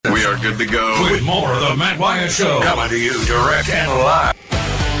good to go. With more of the Matt Wyatt Show. Coming to you direct and live.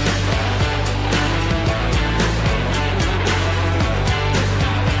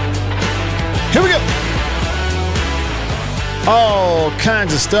 Here we go. All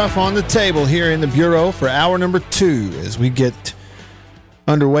kinds of stuff on the table here in the Bureau for hour number 2 as we get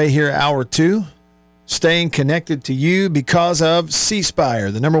underway here, hour 2. Staying connected to you because of C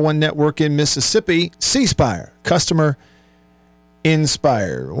Spire, the number one network in Mississippi. C Spire, customer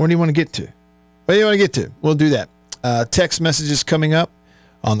inspired. What do you want to get to? What do you want to get to? We'll do that. Text messages coming up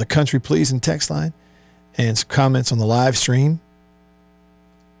on the Country Pleasing text line and some comments on the live stream.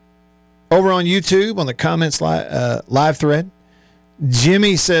 Over on YouTube, on the comments live thread,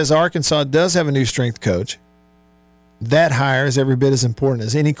 Jimmy says Arkansas does have a new strength coach. That hire is every bit as important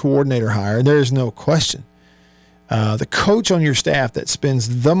as any coordinator hire. There is no question. The coach on your staff that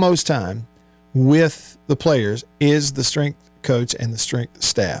spends the most time with the players is the strength coach and the strength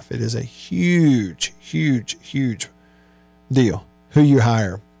staff. It is a huge, huge, huge deal who you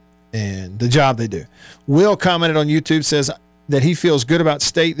hire and the job they do. Will commented on YouTube, says that he feels good about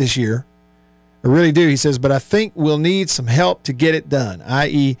State this year. I really do. He says, but I think we'll need some help to get it done,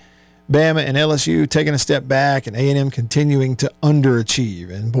 i.e., Bama and LSU taking a step back and A&M continuing to underachieve.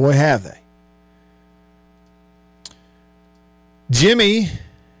 And boy, have they. Jimmy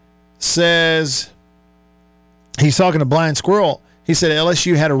says, he's talking to Blind Squirrel. He said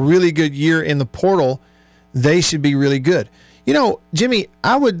LSU had a really good year in the portal. They should be really good. You know, Jimmy,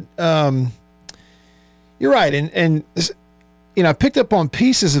 I would, you're right. And you know, I picked up on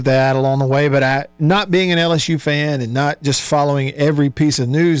pieces of that along the way, but not being an LSU fan and not just following every piece of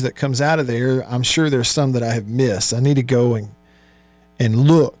news that comes out of there, I'm sure there's some that I have missed. I need to go and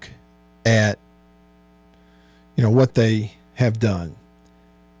look at, you know, what they have done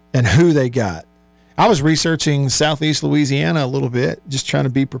and who they got. I was researching Southeast Louisiana a little bit, just trying to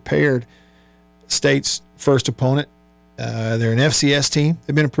be prepared. State's first opponent. They're an FCS team.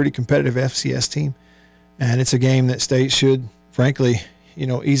 They've been a pretty competitive FCS team, and it's a game that State should, frankly, you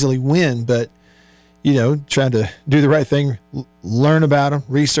know, easily win, but, you know, trying to do the right thing, learn about them,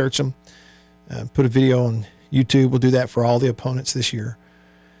 research them, put a video on YouTube. We'll do that for all the opponents this year.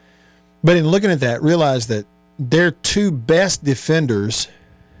 But in looking at that, realize that their two best defenders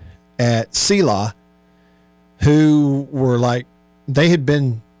at CELA, who were like, they had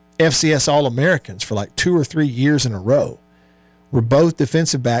been FCS All-Americans for like 2 or 3 years in a row, were both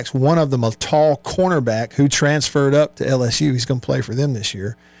defensive backs. One of them a tall cornerback who transferred up to LSU. He's going to play for them this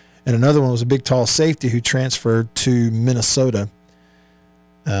year. And another one was a big, tall safety who transferred to Minnesota.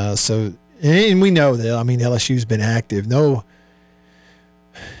 And we know that, I mean, LSU's been active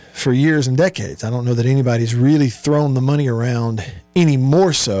for years and decades. I don't know that anybody's really thrown the money around any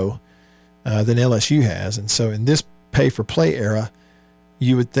more so than LSU has. And so in this pay-for-play era,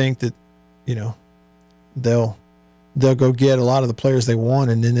 you would think that, you know, they'll go get a lot of the players they want,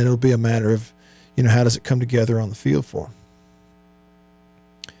 and then it'll be a matter of, you know, how does it come together on the field for them.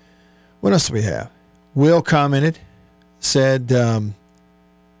 What else do we have? Will commented, said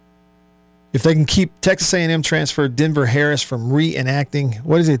if they can keep Texas A&M transferred Denver Harris from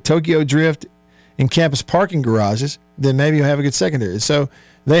reenacting, Tokyo Drift in campus parking garages, then maybe you'll have a good secondary. So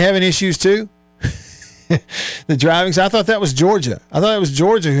they having issues too? The driving. So I thought that was Georgia. I thought it was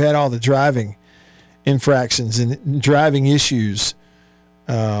Georgia who had all the driving infractions and driving issues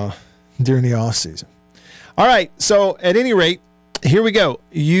during the offseason. All right, so at any rate, here we go.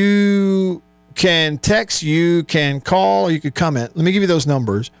 You can text, you can call, or you could comment. Let me give you those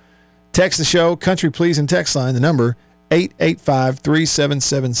numbers. Text the show, Country Pleasing text line, the number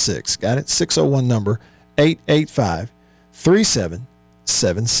 885-3776. Got it? 601 number,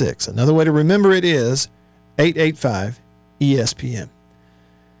 885-3776. Another way to remember it is 885-ESPN.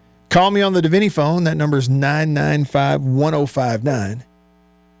 Call me on the Davini phone. That number is 995-1059.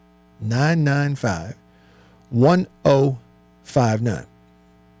 995-1059.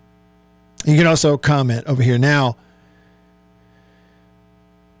 You can also comment over here. Now,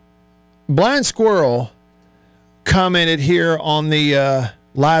 Blind Squirrel commented here on the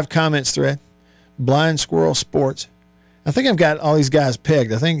live comments thread. Blind Squirrel Sports. I think I've got all these guys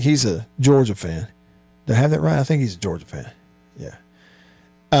pegged. I think he's a Georgia fan. Did I have that right? I think he's a Georgia fan. Yeah.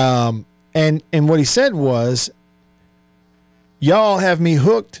 And what he said was, y'all have me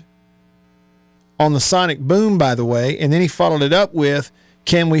hooked on the sonic boom, by the way. And then he followed it up with,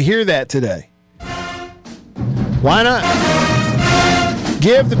 can we hear that today? Why not?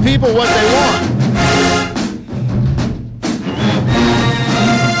 Give the people what they want.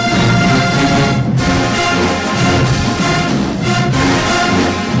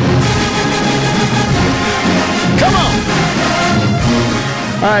 Come on.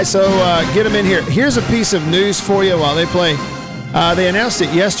 All right, so get them in here. Here's a piece of news for you while they play. They announced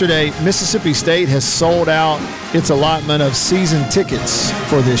it yesterday. Mississippi State has sold out its allotment of season tickets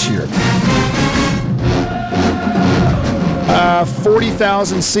for this year.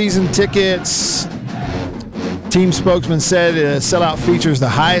 40,000 season tickets. Team spokesman said sellout features the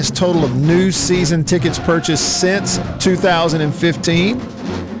highest total of new season tickets purchased since 2015.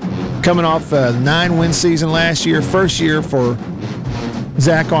 Coming off a 9-win season last year, first year for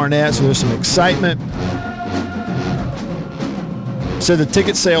Zach Arnett, so there's some excitement. So the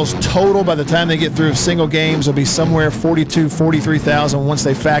ticket sales total by the time they get through single games will be somewhere 43,000 once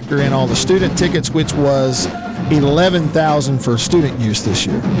they factor in all the student tickets, which was 11,000 for student use this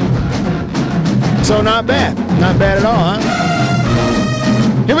year. So not bad. Not bad at all, huh?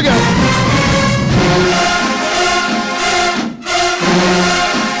 Here we go.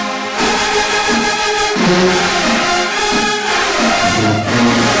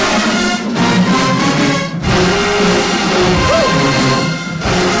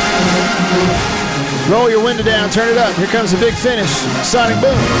 Roll your window down, turn it up. Here comes the big finish. Sonic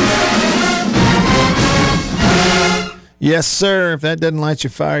boom. Yes, sir. If that doesn't light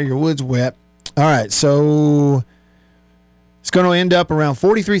your fire, your wood's wet. All right, so it's going to end up around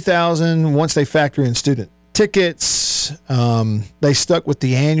 43,000 once they factor in student tickets. They stuck with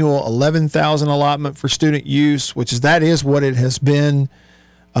the annual 11,000 allotment for student use, that is what it has been.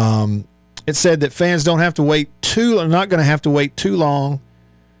 It said that fans are not going to have to wait too long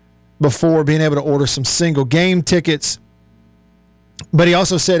before being able to order some single game tickets. But he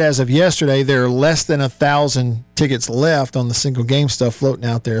also said as of yesterday, there are less than 1,000 tickets left on the single game stuff floating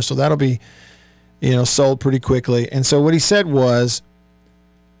out there. So that'll be, sold pretty quickly. And so what he said was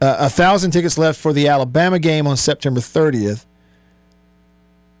 1,000 tickets left for the Alabama game on September 30th.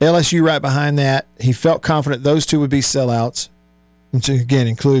 LSU right behind that. He felt confident those two would be sellouts, which again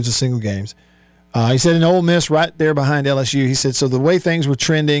includes the single games. He said in Ole Miss right there behind LSU. He said, so the way things were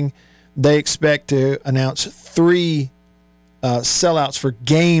trending, they expect to announce 3 sellouts for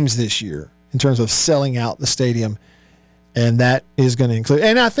games this year in terms of selling out the stadium. And that is going to include,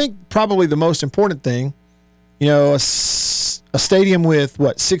 and I think probably the most important thing, a stadium with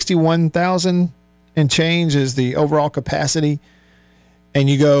 61,000 and change is the overall capacity. And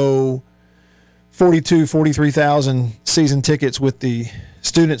you go 43,000 season tickets with the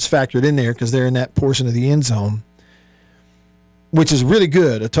students factored in there because they're in that portion of the end zone, which is really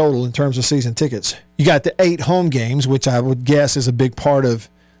good, a total in terms of season tickets. You got the 8 home games, which I would guess is a big part of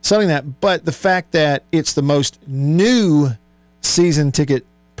selling that. But the fact that it's the most new season ticket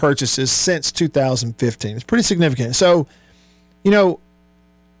purchases since 2015 is pretty significant. So,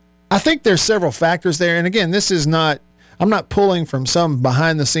 I think there's several factors there. And again, I'm not pulling from some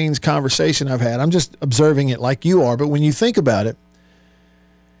behind the scenes conversation I've had. I'm just observing it like you are. But when you think about it,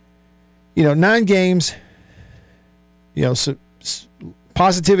 9 games, so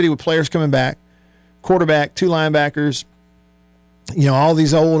positivity with players coming back, quarterback, 2 linebackers, all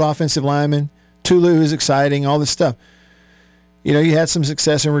these old offensive linemen, Tulu is exciting, all this stuff. You had some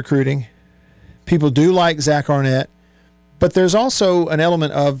success in recruiting. People do like Zach Arnett, but there's also an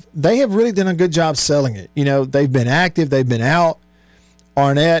element of they have really done a good job selling it. They've been active, they've been out.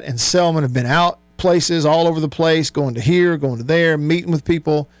 Arnett and Selman have been out places all over the place, going to here, going to there, meeting with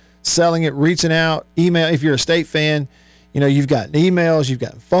people, selling it, reaching out, email. If you're a State fan, you've gotten emails, you've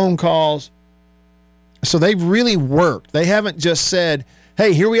gotten phone calls. So they've really worked. They haven't just said,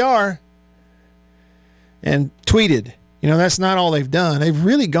 hey, here we are, and tweeted. That's not all they've done. They've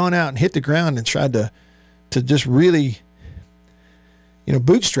really gone out and hit the ground and tried to just really,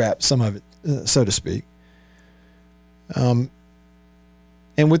 bootstrap some of it, so to speak. And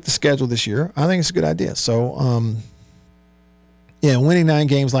with the schedule this year, I think it's a good idea. So, winning 9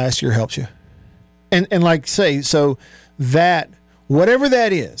 games last year helps you. And like say, so that whatever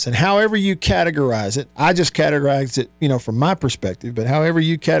that is and however you categorize it, I just categorized it, from my perspective, but however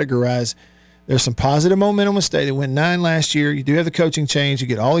you categorize, there's some positive momentum with State. They went 9 last year. You do have the coaching change. You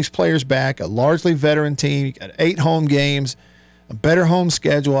get all these players back, a largely veteran team. You got 8 home games, a better home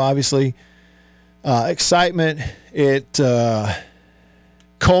schedule, obviously. Excitement. It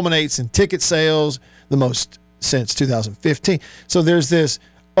culminates in ticket sales, the most since 2015. So there's this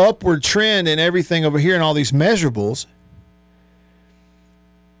upward trend in everything over here and all these measurables.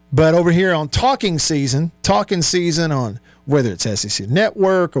 But over here on talking season on whether it's SEC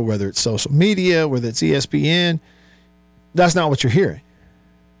Network or whether it's social media, whether it's ESPN, that's not what you're hearing.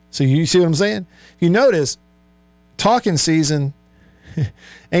 So you see what I'm saying? You notice talking season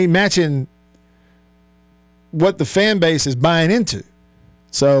ain't matching what the fan base is buying into.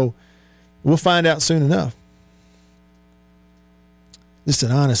 So we'll find out soon enough. Just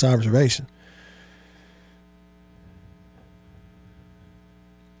an honest observation.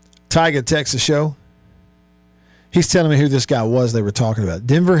 Tyga texts the show. He's telling me who this guy was they were talking about.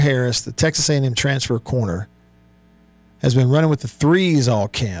 Denver Harris, the Texas A&M transfer corner, has been running with the threes all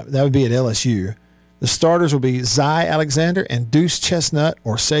camp. That would be at LSU. The starters will be Zy Alexander and Deuce Chestnut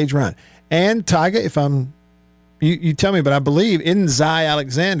or Sage Ryan. And Tyga, if you tell me, but I believe in Zy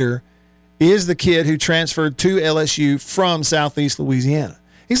Alexander is the kid who transferred to LSU from Southeast Louisiana.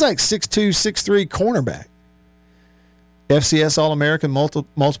 He's like 6'2", 6'3" cornerback. FCS All-American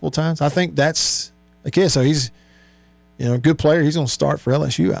multiple times. I think that's okay. So he's a good player. He's going to start for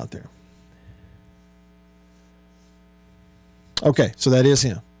LSU out there. Okay, so that is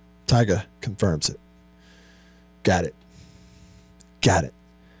him. Tyga confirms it. Got it.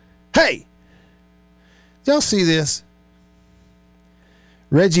 Hey, did y'all see this?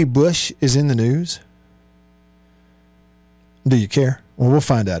 Reggie Bush is in the news. Do you care? Well, we'll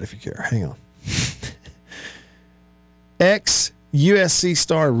find out if you care. Hang on. Ex-USC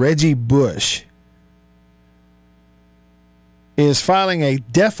star Reggie Bush is filing a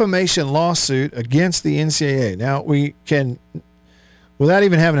defamation lawsuit against the NCAA. Now, we can, without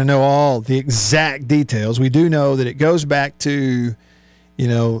even having to know all the exact details, we do know that it goes back to,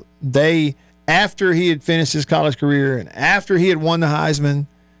 after he had finished his college career and after he had won the Heisman,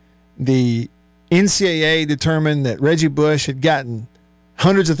 the NCAA determined that Reggie Bush had gotten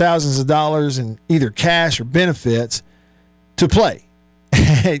hundreds of thousands of dollars in either cash or benefits to play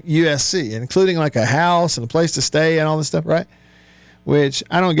at USC, including like a house and a place to stay and all this stuff, right? Which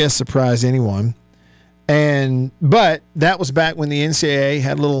I don't guess surprised anyone. But that was back when the NCAA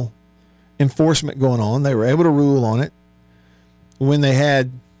had a little enforcement going on. They were able to rule on it when they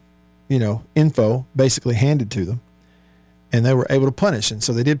had, info basically handed to them, and they were able to punish. And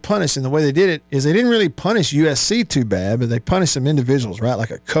so they did punish, and the way they did it is they didn't really punish USC too bad, but they punished some individuals, right?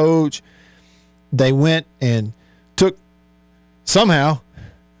 Like a coach. They went and somehow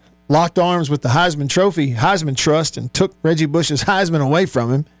locked arms with the Heisman Trust and took Reggie Bush's Heisman away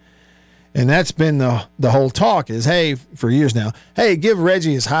from him. And that's been the whole talk is, hey, for years now, hey, give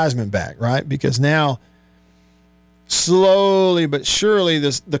Reggie his Heisman back, right? Because now, slowly but surely,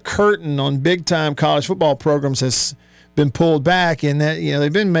 the curtain on big-time college football programs has been pulled back, and that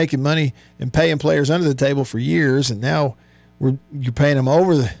they've been making money and paying players under the table for years, and now you're paying them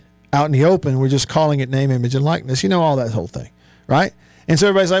out in the open. We're just calling it name, image, and likeness. All that whole thing, right? And so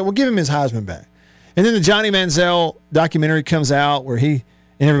everybody's like, well, give him his Heisman back. And then the Johnny Manziel documentary comes out where he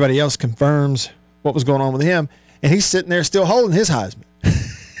and everybody else confirms what was going on with him, and he's sitting there still holding his Heisman.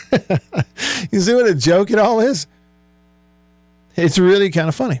 You see what a joke it all is? It's really kind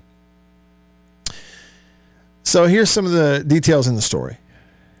of funny. So here's some of the details in the story.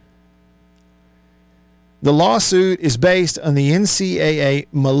 The lawsuit is based on the NCAA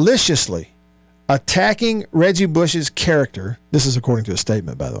maliciously attacking Reggie Bush's character. This is according to a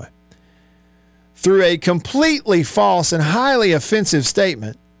statement, by the way. Through a completely false and highly offensive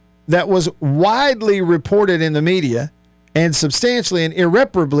statement that was widely reported in the media and substantially and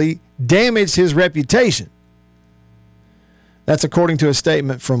irreparably damaged his reputation. That's according to a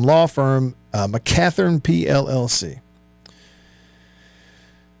statement from law firm McCathern PLLC.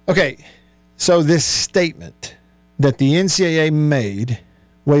 Okay, so this statement that the NCAA made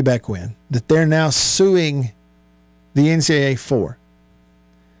way back when, that they're now suing the NCAA for,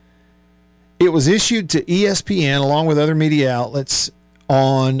 it was issued to ESPN along with other media outlets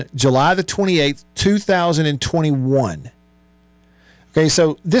on July the 28th, 2021. Okay,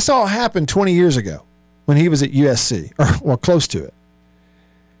 so this all happened 20 years ago when he was at USC, or close to it.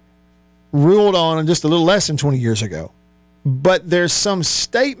 Ruled on just a little less than 20 years ago. But there's some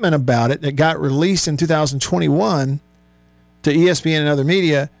statement about it that got released in 2021 to ESPN and other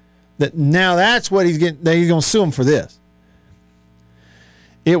media that now that's what he's getting. They're going to sue him for this.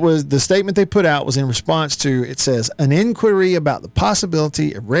 It was the statement they put out was in response to, it says, an inquiry about the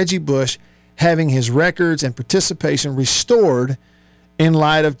possibility of Reggie Bush having his records and participation restored in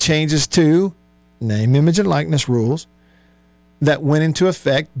light of changes to name, image, and likeness rules that went into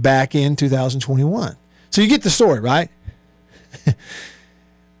effect back in 2021. So you get the story, right?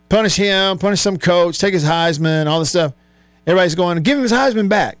 Punish him, punish some coach, take his Heisman, all this stuff. Everybody's going, give him his Heisman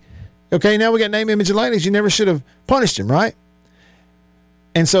back. Okay, now we got name, image, and likeness. You never should have punished him, right?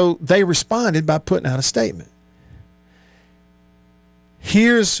 And so they responded by putting out a statement.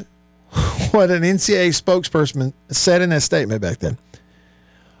 Here's what an NCAA spokesperson said in that statement back then.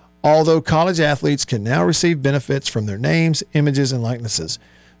 Although college athletes can now receive benefits from their names, images, and likenesses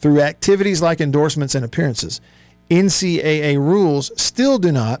through activities like endorsements and appearances, NCAA rules still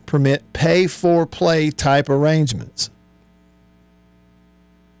do not permit pay-for-play type arrangements.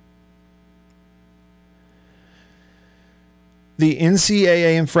 the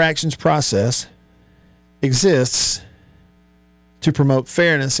NCAA infractions process exists to promote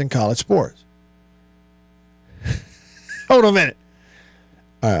fairness in college sports. Hold on a minute.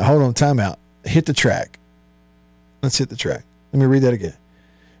 All right, hold on, time out. Hit the track. Let's hit the track. Let me read that again.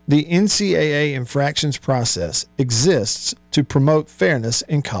 The NCAA infractions process exists to promote fairness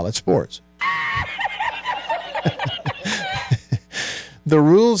in college sports. The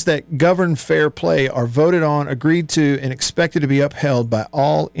rules that govern fair play are voted on, agreed to, and expected to be upheld by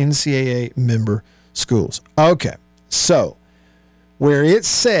all NCAA member schools. Okay, so where it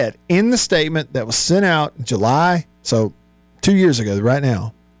said in the statement that was sent out in July, so 2 years ago, right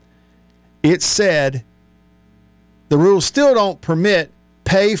now, it said the rules still don't permit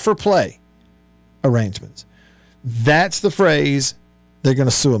pay for play arrangements. That's the phrase they're going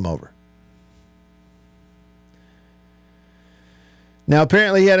to sue him over. Now,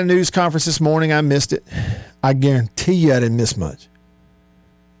 apparently he had a news conference this morning. I missed it. I guarantee you I didn't miss much.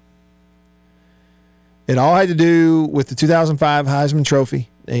 It all had to do with the 2005 Heisman Trophy,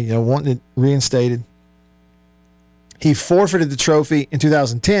 wanting it reinstated. He forfeited the trophy in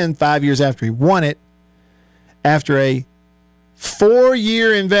 2010, 5 years after he won it, after a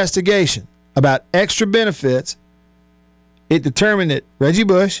 4-year investigation about extra benefits. It determined that Reggie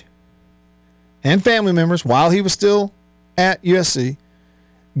Bush and family members, while he was still at USC,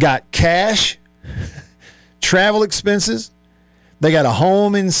 got cash, travel expenses. They got a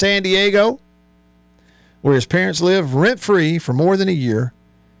home in San Diego where his parents lived rent-free for more than a year.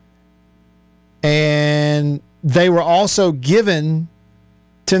 And they were also given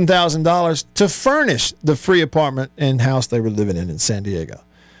 $10,000 to furnish the free apartment and house they were living in San Diego.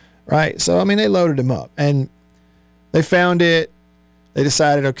 Right? So, I mean, they loaded him up. And they found it. They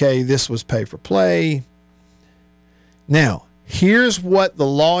decided, okay, this was pay for play. Now, here's what the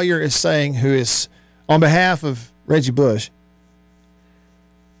lawyer is saying, who is on behalf of Reggie Bush.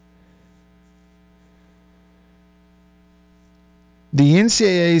 The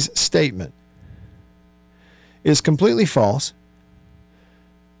NCAA's statement is completely false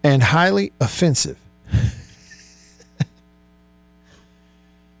and highly offensive.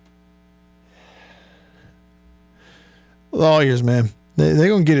 Lawyers, man, they're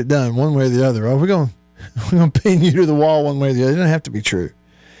going to get it done one way or the other. We're going to pin you to the wall one way or the other. It doesn't have to be true.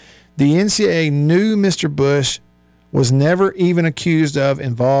 The NCAA knew Mr. Bush was never even accused of,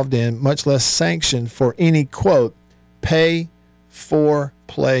 involved in, much less sanctioned for any, quote, pay for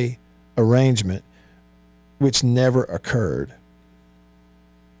play arrangement, which never occurred.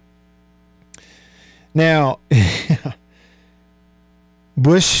 Now, Reggie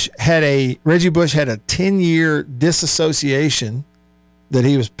Bush had a 10-year disassociation that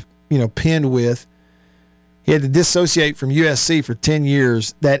he was, pinned with. He had to dissociate from USC for 10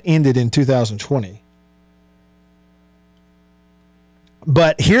 years. That ended in 2020.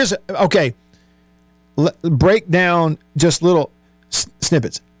 But break down just little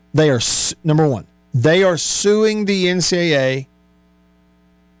snippets. They are, number one, they are suing the NCAA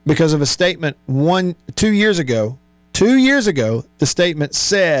because of a statement 2 years ago. 2 years ago, the statement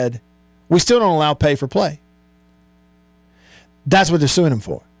said, we still don't allow pay for play. That's what they're suing him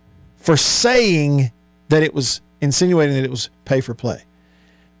for saying that it was insinuating that it was pay for play.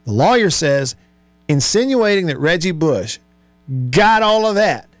 The lawyer says insinuating that Reggie Bush got all of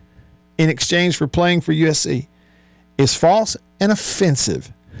that in exchange for playing for USC is false and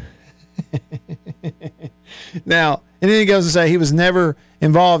offensive. Now, and then he goes to say he was never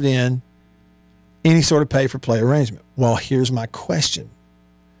involved in any sort of pay for play arrangement. Well, here's my question.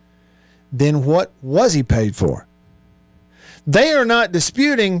 Then what was he paid for? They are not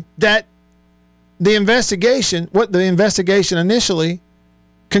disputing that the investigation initially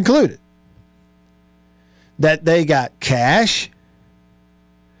concluded. That they got cash,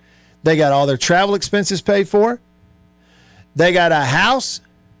 they got all their travel expenses paid for, they got a house,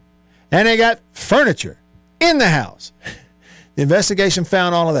 and they got furniture in the house. The investigation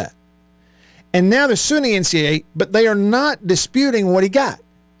found all of that. And now they're suing the NCAA, but they are not disputing what he got.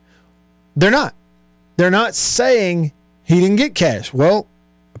 They're not. They're not saying he didn't get cash. Well,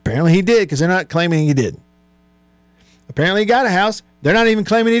 apparently he did, because they're not claiming he didn't. Apparently he got a house. They're not even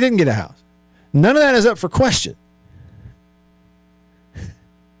claiming he didn't get a house. None of that is up for question.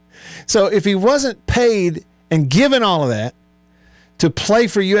 So if he wasn't paid and given all of that to play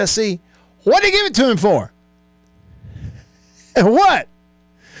for USC, what did he give it to him for? And what?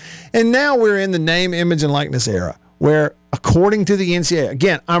 And now we're in the name, image, and likeness era where, according to the NCAA,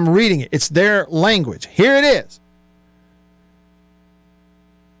 again, I'm reading it. It's their language. Here it is.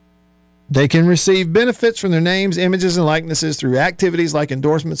 They can receive benefits from their names, images, and likenesses through activities like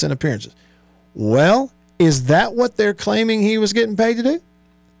endorsements and appearances. Well, Is that what they're claiming he was getting paid to do?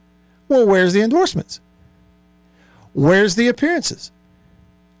 Well, where's the endorsements? Where's the appearances?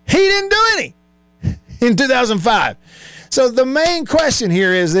 He didn't do any in 2005. So the main question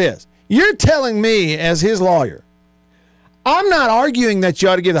here is this. You're telling me as his lawyer, I'm not arguing that you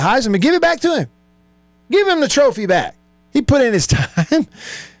ought to give the Heisman, but give it back to him. Give him the trophy back. He put in his time.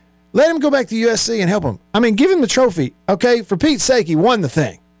 Let him go back to USC and help him. I mean, give him the trophy. Okay, for Pete's sake, he won the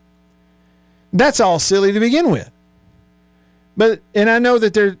thing. That's all silly to begin with. And I know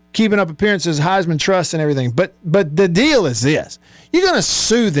that they're keeping up appearances, Heisman Trust and everything, but the deal is this. You're going to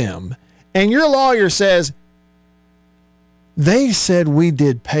sue them, and your lawyer says, they said we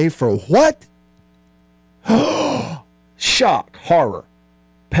did pay for what? Shock, horror.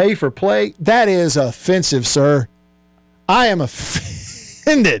 Pay for play? That is offensive, sir. I am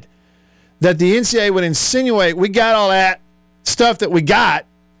offended that the NCAA would insinuate we got all that stuff that we got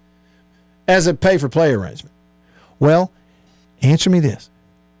as a pay-for-play arrangement. Well, answer me this.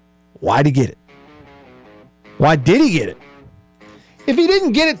 Why did he get it? Why did he get it? If he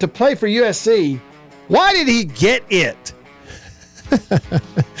didn't get it to play for USC, why did he get it?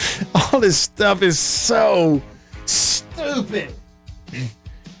 All this stuff is so stupid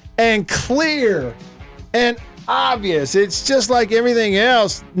and clear and obvious. It's just like everything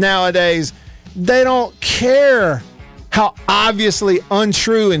else nowadays. They don't care how obviously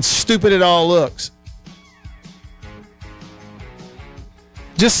untrue and stupid it all looks.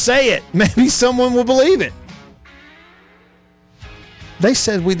 Just say it. Maybe someone will believe it. They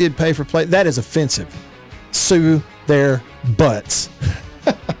said we did pay for play. That is offensive. Sue their butts.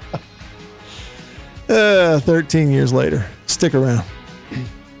 13 years later. Stick around.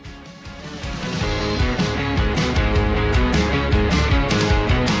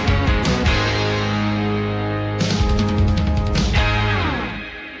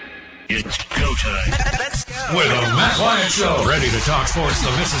 With the Matt Wyatt Show. Ready to talk sports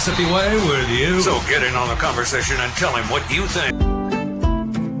the Mississippi way with you? So get in on the conversation and tell him what you think.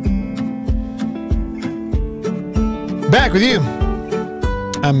 Back with you.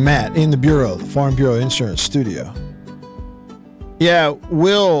 I'm Matt in the Bureau, the Farm Bureau Insurance Studio. Yeah,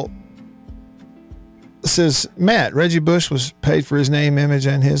 Will says, Matt, Reggie Bush was paid for his name, image,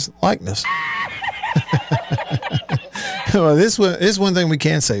 and his likeness. Well, this is one thing we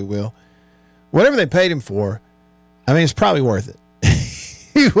can say, Will. Whatever they paid him for, I mean, it's probably worth it.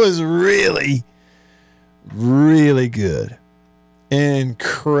 He was really, really good.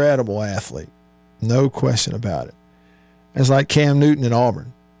 Incredible athlete. No question about it. It's like Cam Newton at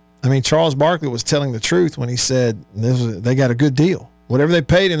Auburn. I mean, Charles Barkley was telling the truth when he said they got a good deal. Whatever they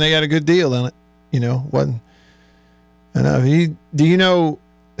paid him, they got a good deal on it. You know, wasn't enough. Do you know,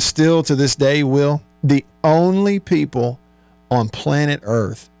 still to this day, Will, the only people on planet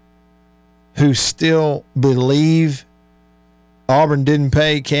Earth who still believe Auburn didn't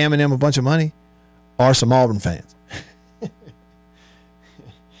pay Cam and them a bunch of money are some Auburn fans.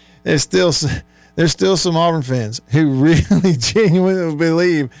 There's still some Auburn fans who really genuinely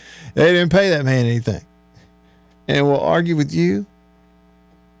believe they didn't pay that man anything, and will argue with you.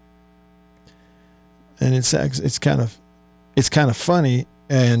 And it's kind of funny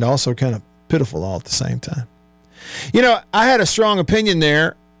and also kind of pitiful all at the same time. You know, I had a strong opinion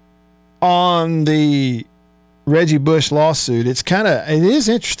there on the Reggie Bush lawsuit. It is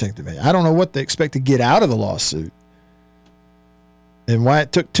interesting to me. I don't know what they expect to get out of the lawsuit and why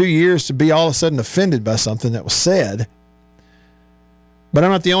it took 2 years to be all of a sudden offended by something that was said. But I'm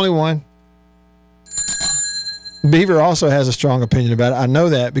not the only one. Beaver also has a strong opinion about it. I know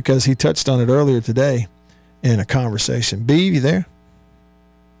that because he touched on it earlier today in a conversation. Beav, you there?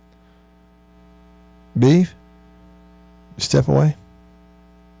 Beav? Step away.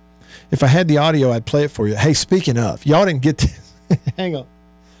 If I had the audio, I'd play it for you. Hey, speaking of, y'all didn't get this. Hang on.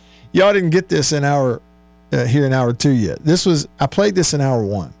 Y'all didn't get this in here in hour 2 yet. I played this in hour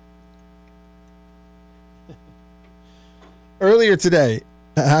 1. Earlier today,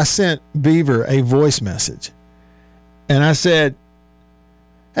 I sent Beaver a voice message. And I said,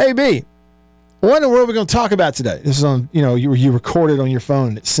 hey, B, what in the world are we going to talk about today? This is on, you record it on your phone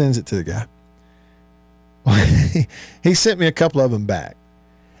and it sends it to the guy. He sent me a couple of them back.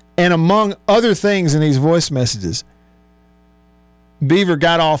 And among other things in these voice messages, Beaver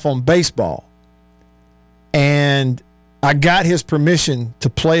got off on baseball. And I got his permission to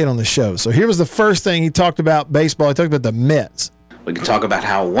play it on the show. So here was the first thing he talked about baseball. He talked about the Mets. We can talk about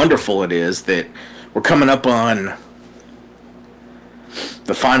how wonderful it is that we're coming up on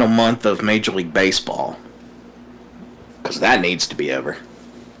the final month of Major League Baseball, because that needs to be over.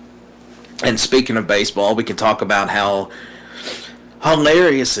 And speaking of baseball, we can talk about how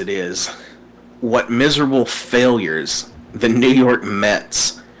hilarious it is what miserable failures the New York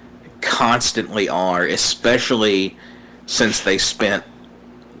Mets constantly are, especially since they spent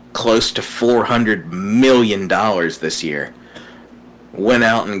close to $400 million this year. Went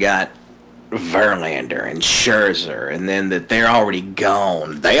out and got Verlander and Scherzer, and then that they're already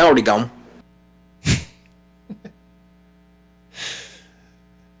gone. They already gone.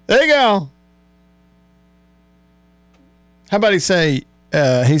 There you go. How about he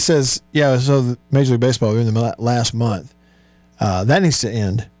says, yeah, so the Major League Baseball in the last month. That needs to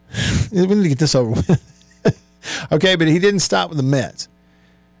end. We need to get this over with. Okay, but he didn't stop with the Mets.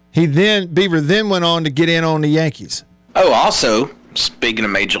 Beaver then went on to get in on the Yankees. Oh, also, speaking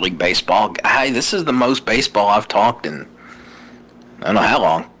of Major League Baseball, hey, this is the most baseball I've talked in I don't know how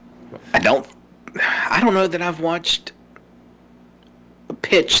long. I don't know that I've watched a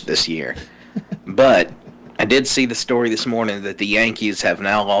pitch this year, but I did see the story this morning that the Yankees have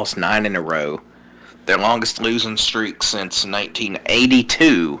now lost 9 in a row, their longest losing streak since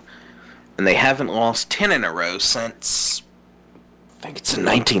 1982, and they haven't lost 10 in a row since, I think it's in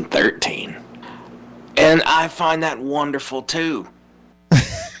 1913. And I find that wonderful, too.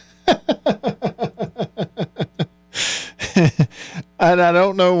 And I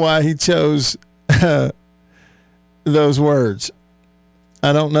don't know why he chose those words.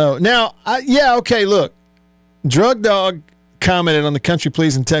 I don't know. Now, okay, look. Drug Dog commented on the Country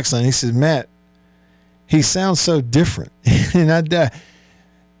Pleasing text line. He said, Matt, he sounds so different. And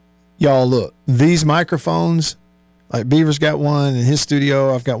y'all, look, these microphones, like Beaver's got one in his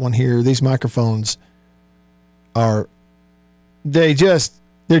studio, I've got one here. These microphones they're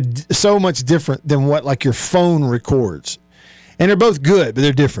so much different than what like your phone records. And they're both good, but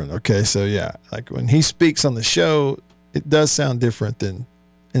they're different. Okay, so yeah, like when he speaks on the show, it does sound different and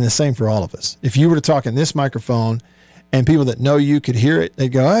the same for all of us. If you were to talk in this microphone and people that know you could hear it, they'd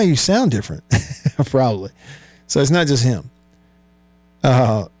go, oh, you sound different. Probably. So it's not just him.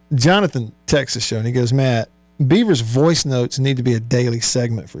 Jonathan texts the show and he goes, Matt, Beaver's voice notes need to be a daily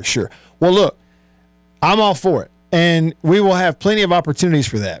segment for sure. Well, look, I'm all for it. And we will have plenty of opportunities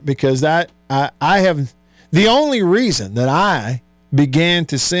for that because I have the only reason that I began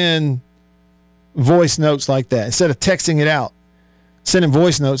to send voice notes like that instead of texting it out, sending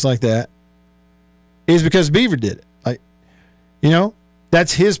voice notes like that is because Beaver did it. Like,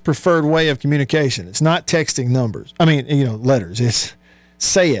 that's his preferred way of communication. It's not texting numbers. I mean, letters. It's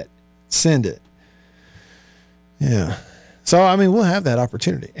say it, send it. Yeah. So, I mean, we'll have that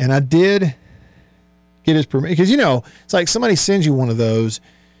opportunity. And I did get his permission because, it's like somebody sends you one of those.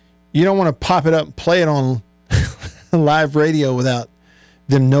 You don't want to pop it up and play it on live radio without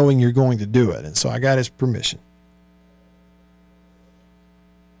them knowing you're going to do it. And so I got his permission.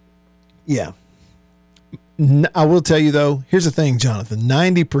 Yeah. I will tell you, though, here's the thing, Jonathan.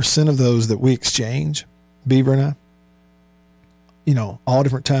 90% of those that we exchange, Beaver and I, all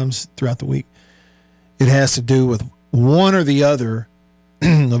different times throughout the week, it has to do with one or the other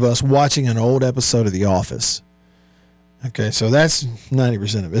of us watching an old episode of The Office. Okay, so that's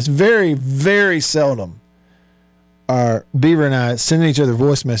 90% of it. It's very, very seldom are Beaver and I sending each other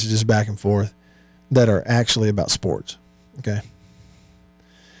voice messages back and forth that are actually about sports. Okay.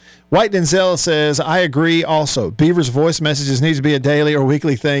 White Denzel says, I agree also. Beaver's voice messages need to be a daily or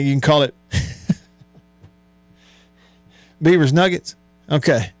weekly thing. You can call it Beaver's Nuggets.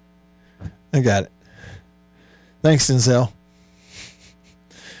 Okay. I got it. Thanks, Denzel.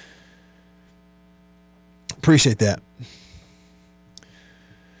 Appreciate that.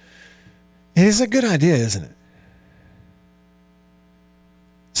 It is a good idea, isn't it?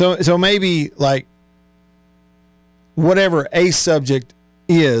 So maybe like whatever a subject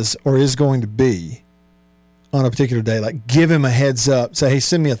is or is going to be on a particular day, like give him a heads up, say, hey,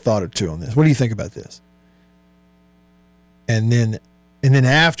 send me a thought or two on this. What do you think about this? And then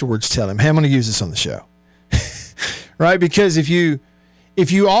afterwards tell him, hey, I'm going to use this on the show. Right? Because if you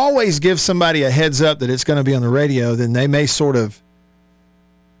always give somebody a heads up that it's going to be on the radio, then they may sort of,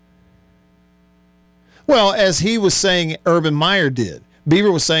 well, as he was saying, Urban Meyer did.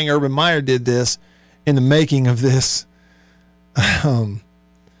 Beaver was saying Urban Meyer did this in the making of this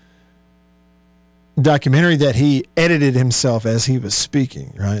documentary that he edited himself as he was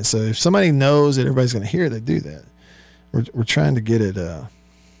speaking, right? So if somebody knows that everybody's going to hear it, they do that. We're trying to get it.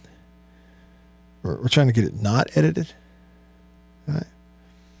 We're trying to get it not edited. All right.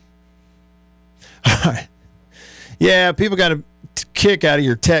 All right. Yeah, people got a kick out of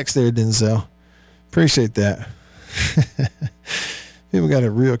your text there, Denzel. Appreciate that. People got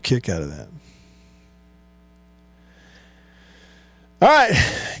a real kick out of that. All right.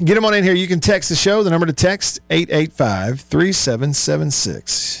 Get them on in here. You can text the show. The number to text,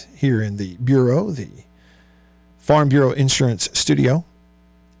 885-3776. here in the Bureau, the Farm Bureau Insurance Studio.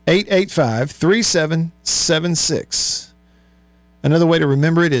 885-3776. Another way to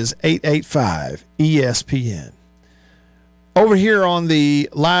remember it is 885-ESPN. Over here on the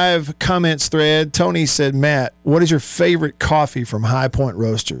live comments thread, Tony said, Matt, what is your favorite coffee from High Point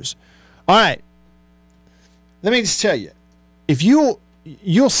Roasters? All right. Let me just tell you, if you'll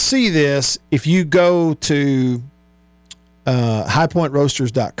see this if you go to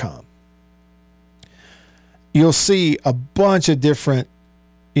highpointroasters.com. You'll see a bunch of different,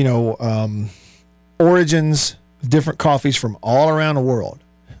 origins of different coffees from all around the world.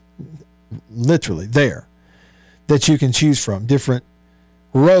 Literally there that you can choose from. Different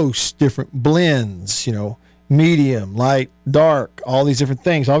roasts, different blends, medium, light, dark, all these different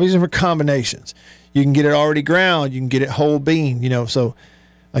things, all these different combinations. You can get it already ground. You can get it whole bean, so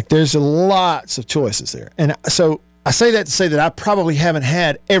like there's lots of choices there. And so I say that to say that I probably haven't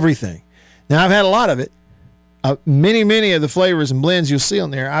had everything. Now I've had a lot of it. Many of the flavors and blends you'll see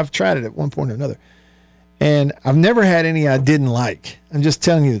on there, I've tried it at one point or another. And I've never had any I didn't like. I'm just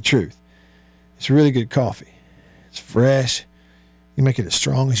telling you the truth. It's really good coffee. It's fresh. You make it as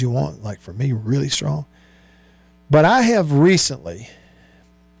strong as you want. Like for me, really strong. But I have recently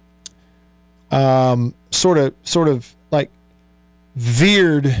sort of like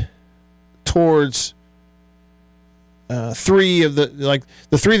veered towards three of the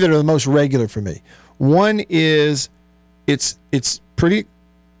three that are the most regular for me. One is it's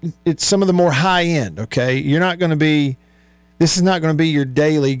some of the more high end, okay? This is not going to be your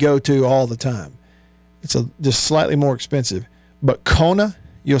daily go-to all the time. It's just slightly more expensive. But Kona,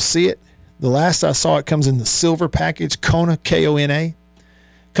 you'll see it. The last I saw it comes in the silver package, Kona, Kona,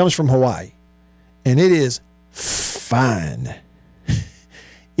 comes from Hawaii. And it is fine.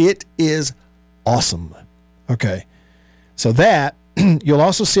 It is awesome. Okay. So that, you'll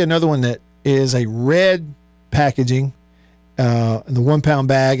also see another one that is a red packaging in the 1 pound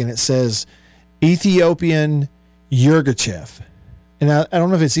bag, and it says Ethiopian Yirgacheffe. And I don't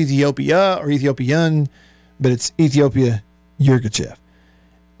know if it's Ethiopia or Ethiopian, but it's Ethiopia Yirgacheffe.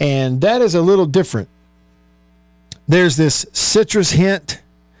 And that is a little different. There's this citrus hint.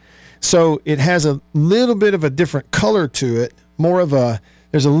 So it has a little bit of a different color to it.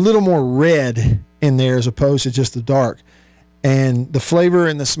 There's a little more red in there as opposed to just the dark. And the flavor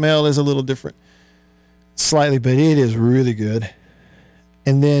and the smell is a little different, slightly, but it is really good.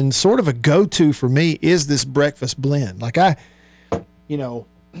 And then sort of a go-to for me is this breakfast blend. Like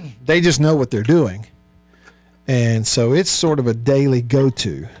they just know what they're doing. And so it's sort of a daily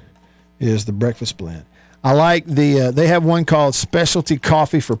go-to is the breakfast blend. I like they have one called Specialty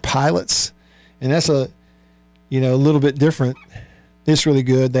Coffee for Pilots. And that's a little bit different. It's really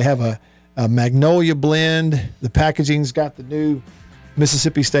good. They have a Magnolia blend. The packaging's got the new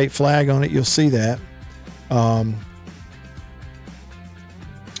Mississippi State flag on it. You'll see that.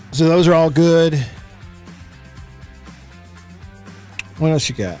 So those are all good. What else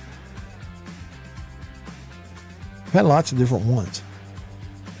you got? I've had lots of different ones.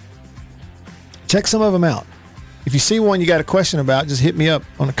 Check some of them out. If you see one you got a question about, just hit me up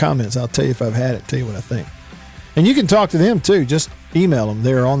on the comments. I'll tell you if I've had it, tell you what I think. And you can talk to them too. Just email them.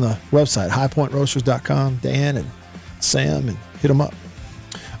 They're on the website, highpointroasters.com, Dan and Sam, and hit them up.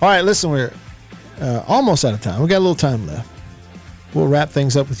 All right, listen, we're almost out of time. We got a little time left. We'll wrap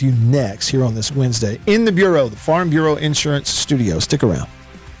things up with you next here on this Wednesday in the Bureau, the Farm Bureau Insurance Studio. Stick around.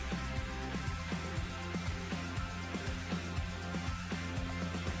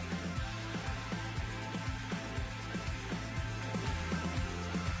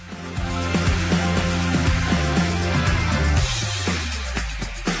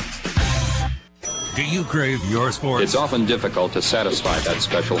 Do you crave your sports? It's often difficult to satisfy that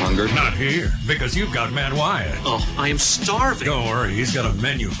special hunger. Not here, because you've got man Wyatt. Oh, I am starving. Don't worry, he's got a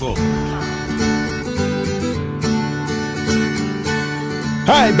menu full.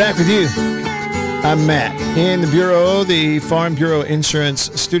 Hi, back with you. I'm Matt in the Bureau, the Farm Bureau Insurance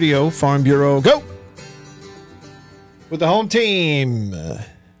Studio. Farm Bureau, go! With the home team.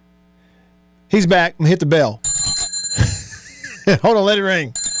 He's back. I'm going to hit the bell. Hold on, let it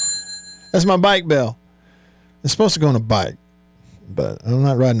ring. That's my bike bell. It's supposed to go on a bike, but I'm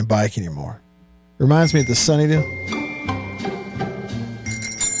not riding a bike anymore. Reminds me of the Sunnyville.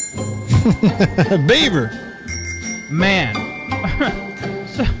 Beaver. Man.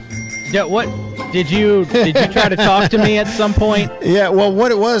 What did you try to talk to me at some point? Yeah, well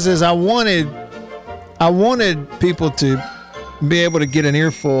what it was is I wanted people to be able to get an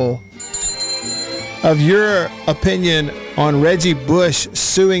earful of your opinion on Reggie Bush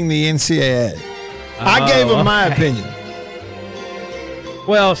suing the NCAA. I gave him my opinion.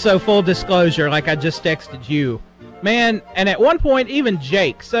 Well, so full disclosure, like I just texted you, man, and at one point even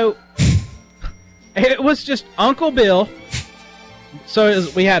Jake. So it was just Uncle Bill. So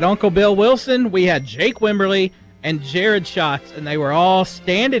we had Uncle Bill Wilson, we had Jake Wimberly, and Jared Schatz, and they were all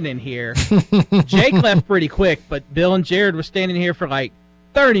standing in here. Jake left pretty quick, but Bill and Jared were standing here for like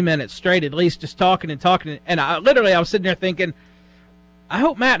 30 minutes straight at least, just talking and talking. And I was sitting there thinking, I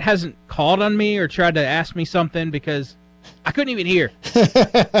hope Matt hasn't called on me or tried to ask me something, because I couldn't even hear.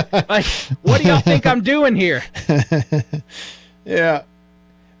 Like, what do y'all think I'm doing here? Yeah.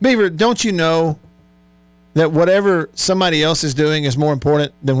 Beaver, don't you know that whatever somebody else is doing is more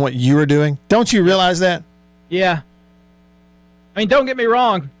important than what you are doing? Don't you realize that? Yeah. I mean, don't get me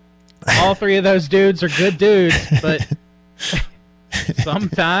wrong. All three of those dudes are good dudes, but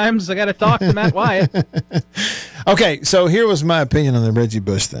sometimes I got to talk to Matt Wyatt. Okay, so here was my opinion on the Reggie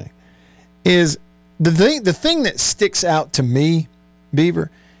Bush thing. Is the thing that sticks out to me,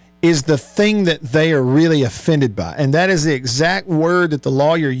 Beaver, is the thing that they are really offended by, and that is the exact word that the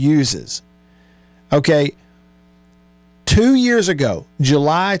lawyer uses. Okay, 2 years ago,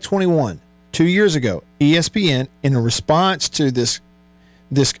 July 21, 2 years ago, ESPN, in a response to this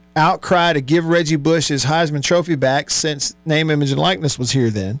outcry to give Reggie Bush his Heisman Trophy back, since name, image, and likeness was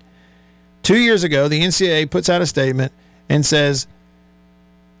here then, 2 years ago, the NCAA puts out a statement and says,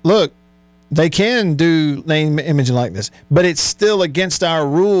 look, they can do name, image, and likeness, but it's still against our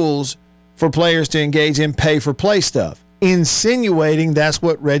rules for players to engage in pay-for-play stuff, insinuating that's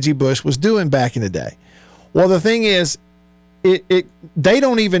what Reggie Bush was doing back in the day. Well, the thing is, they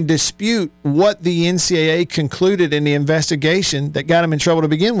don't even dispute what the NCAA concluded in the investigation that got them in trouble to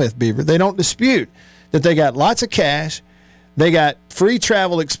begin with, Beaver. They don't dispute that they got lots of cash, they got free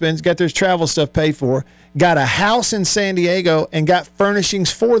travel expense, got their travel stuff paid for, got a house in San Diego, and got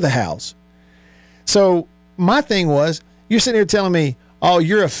furnishings for the house. So my thing was, you're sitting here telling me, oh,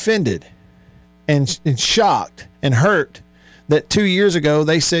 you're offended and shocked and hurt that 2 years ago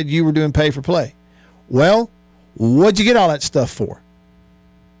they said you were doing pay for play. Well, what'd you get all that stuff for?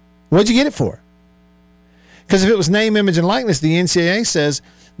 What'd you get it for? Because if it was name, image, and likeness, the NCAA says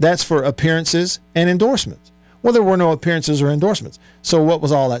that's for appearances and endorsements. Well, there were no appearances or endorsements. So what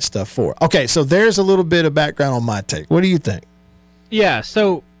was all that stuff for? Okay, so there's a little bit of background on my take. What do you think? Yeah,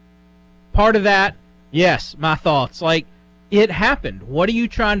 so part of that, yes, my thoughts. Like, it happened. What are you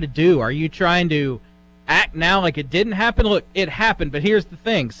trying to do? Are you trying to act now like it didn't happen? Look, it happened, but here's the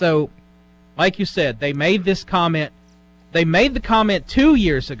thing. So, like you said, they made this comment. They made the comment 2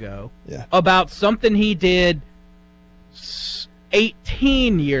 years ago about something he did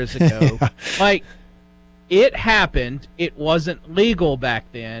 18 years ago. Yeah. Like, it happened. It wasn't legal back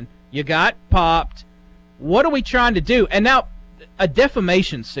then. You got popped. What are we trying to do? And now, a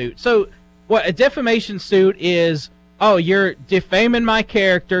defamation suit. So, what a defamation suit is, oh, you're defaming my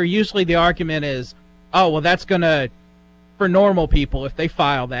character. Usually the argument is, oh, well, that's going to, for normal people, if they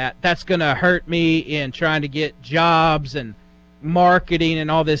file that, that's going to hurt me in trying to get jobs and marketing and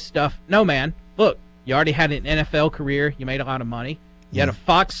all this stuff. No, man. Look, you already had an NFL career. You made a lot of money. You had a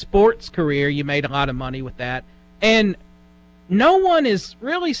Fox Sports career. You made a lot of money with that. And no one is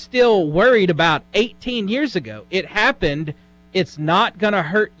really still worried about 18 years ago. It happened. It's not going to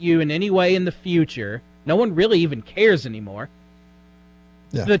hurt you in any way in the future. No one really even cares anymore.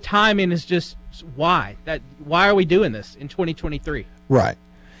 Yeah. The timing is just why? Why are we doing this in 2023? Right.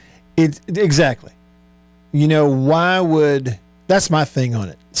 Exactly. You know, why would... That's my thing on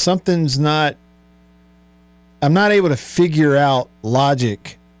it. I'm not able to figure out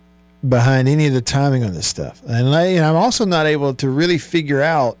logic behind any of the timing on this stuff. And I'm also not able to really figure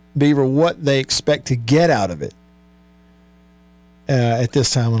out, Beaver, what they expect to get out of it at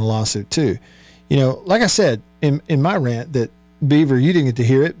this time in the lawsuit, too. You know, like I said in my rant that, Beaver, you didn't get to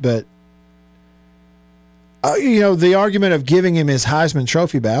hear it, but, you know, the argument of giving him his Heisman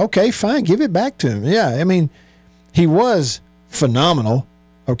Trophy back. Okay, fine, give it back to him. Yeah, I mean, he was phenomenal,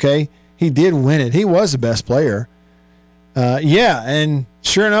 okay? He did win it. He was the best player. Yeah, and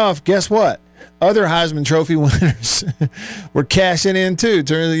sure enough, guess what? Other Heisman Trophy winners were cashing in too.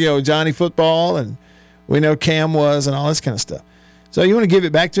 You know, Johnny Football, and we know Cam was, and all this kind of stuff. So you want to give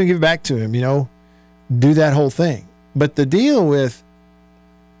it back to him, give it back to him, you know, do that whole thing. But the deal with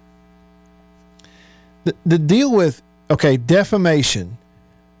okay, defamation.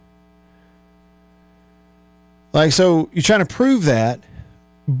 Like, so you're trying to prove that,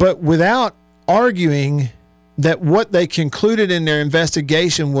 but without arguing that what they concluded in their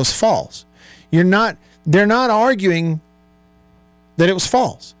investigation was false. They're not arguing that it was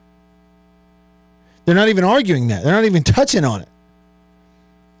false. They're not even arguing that. They're not even touching on it.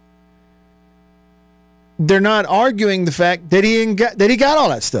 they're not arguing the fact that he got all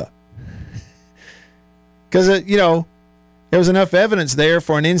that stuff. Because, there was enough evidence there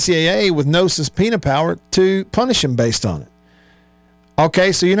for an NCAA with no subpoena power to punish him based on it.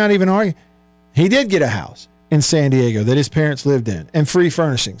 Okay, so you're not even arguing. He did get a house in San Diego that his parents lived in, and free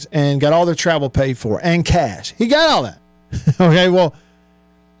furnishings, and got all their travel paid for, and cash. He got all that. Okay, well,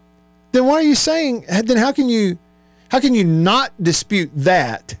 then what are you saying? Then how can you not dispute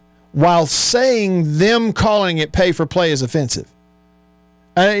that while saying them calling it pay for play is offensive?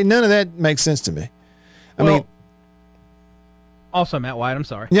 None of that makes sense to me. I mean, also, Matt Wyatt, I'm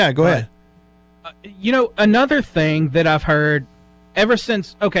sorry. Yeah, go ahead. Another thing that I've heard ever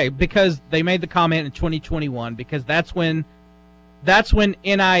since, because they made the comment in 2021, because that's when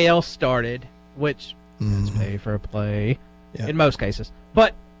NIL started, which is pay for play in most cases.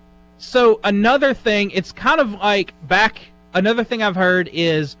 But so another thing, it's kind of like another thing I've heard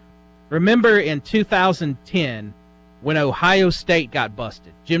is, remember in 2010 when Ohio State got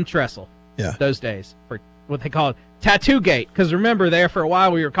busted, Jim Tressel, those days, for what they called Tattoo Gate, because remember there for a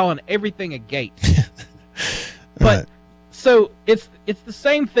while we were calling everything a gate. But so it's the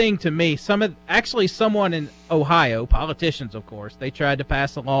same thing to me. Someone in Ohio, politicians of course, they tried to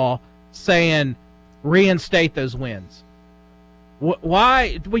pass a law saying reinstate those wins.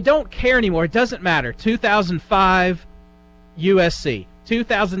 Why? We don't care anymore. It doesn't matter. 2005 USC,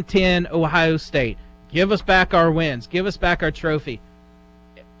 2010 Ohio State. Give us back our wins. Give us back our trophy.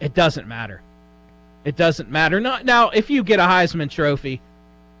 It doesn't matter. It doesn't matter. Now, if you get a Heisman Trophy,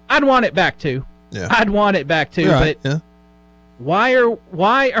 I'd want it back too. Yeah. I'd want it back too. Right. But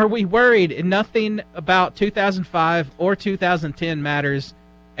why are we worried? Nothing about 2005 or 2010 matters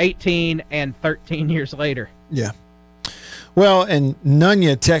 18 and 13 years later. Yeah. Well, and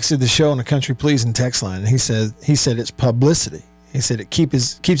Nunya texted the show on the Country Pleasing text line, and he said it's publicity. He said it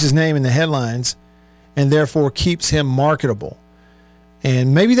keeps his name in the headlines and therefore keeps him marketable.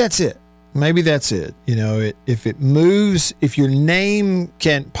 And maybe that's it. If it moves, if your name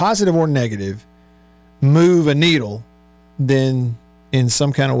can, positive or negative, move a needle, then in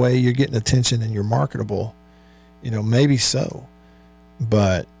some kind of way you're getting attention and you're marketable. Maybe so.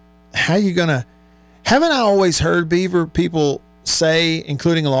 But how you going to, haven't I always heard, Beaver, people say,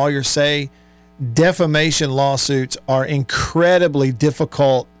 including lawyers say, defamation lawsuits are incredibly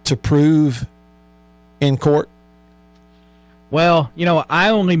difficult to prove in court? Well, I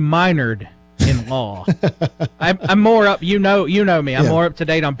only minored in law. I'm more up. You know me. I'm more up to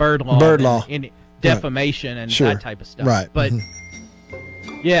date on bird law, in defamation and that type of stuff. Right. But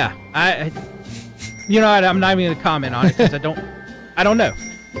yeah, I'm not even going to comment on it because I don't know.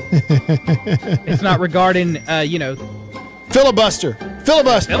 It's not regarding filibuster.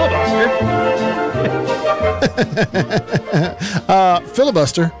 Filibuster.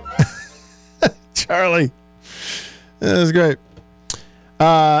 Charlie. That was great.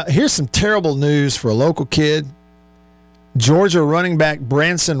 Here's some terrible news for a local kid. Georgia running back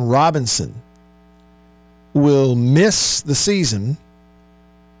Branson Robinson will miss the season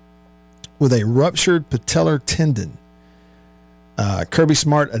with a ruptured patellar tendon. Kirby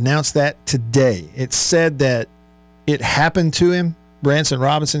Smart announced that today. It said that it happened to him. Branson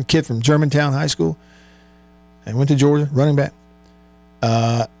Robinson, kid from Germantown High School, and went to Georgia, running back.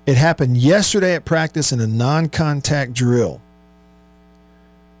 It happened yesterday at practice in a non-contact drill.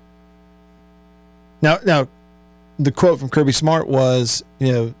 Now, the quote from Kirby Smart was,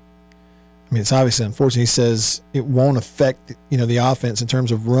 it's obviously unfortunate. He says it won't affect, the offense in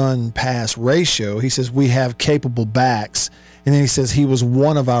terms of run-pass ratio. He says we have capable backs. And then he says he was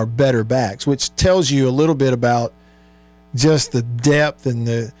one of our better backs, which tells you a little bit about just the depth and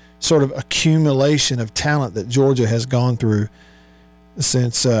the sort of accumulation of talent that Georgia has gone through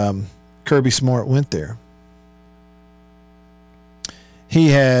since Kirby Smart went there. He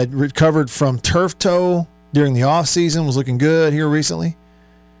had recovered from turf toe during the offseason, was looking good here recently.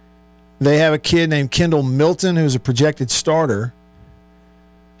 They have a kid named Kendall Milton who's a projected starter,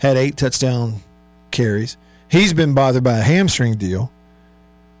 had 8 touchdown carries. He's been bothered by a hamstring deal,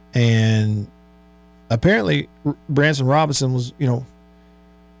 and apparently Branson Robinson was,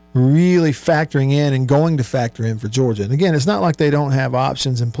 really factoring in and going to factor in for Georgia. And again, it's not like they don't have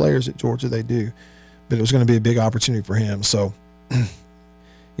options and players at Georgia. They do, but it was going to be a big opportunity for him. So,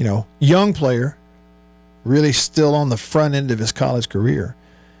 young player, really still on the front end of his college career,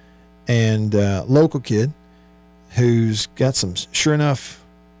 and local kid who's got some, sure enough,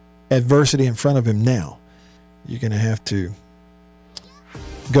 adversity in front of him now. You're going to have to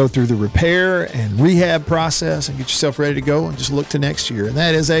go through the repair and rehab process and get yourself ready to go and just look to next year. And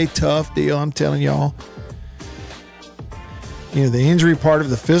that is a tough deal, I'm telling y'all. the injury part of it,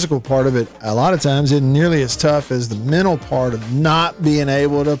 the physical part of it, a lot of times isn't nearly as tough as the mental part of not being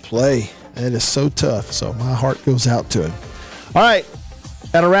able to play. It is so tough. So my heart goes out to him. All right.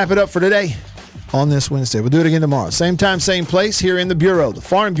 That'll wrap it up for today on this Wednesday. We'll do it again tomorrow. Same time, same place here in the Bureau, the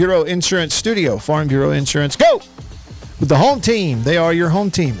Farm Bureau Insurance Studio. Farm Bureau Insurance, go! With the home team. They are your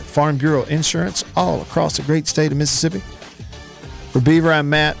home team at Farm Bureau Insurance all across the great state of Mississippi. For Beaver, I'm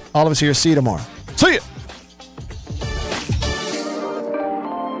Matt. All of us here. See you tomorrow. See ya!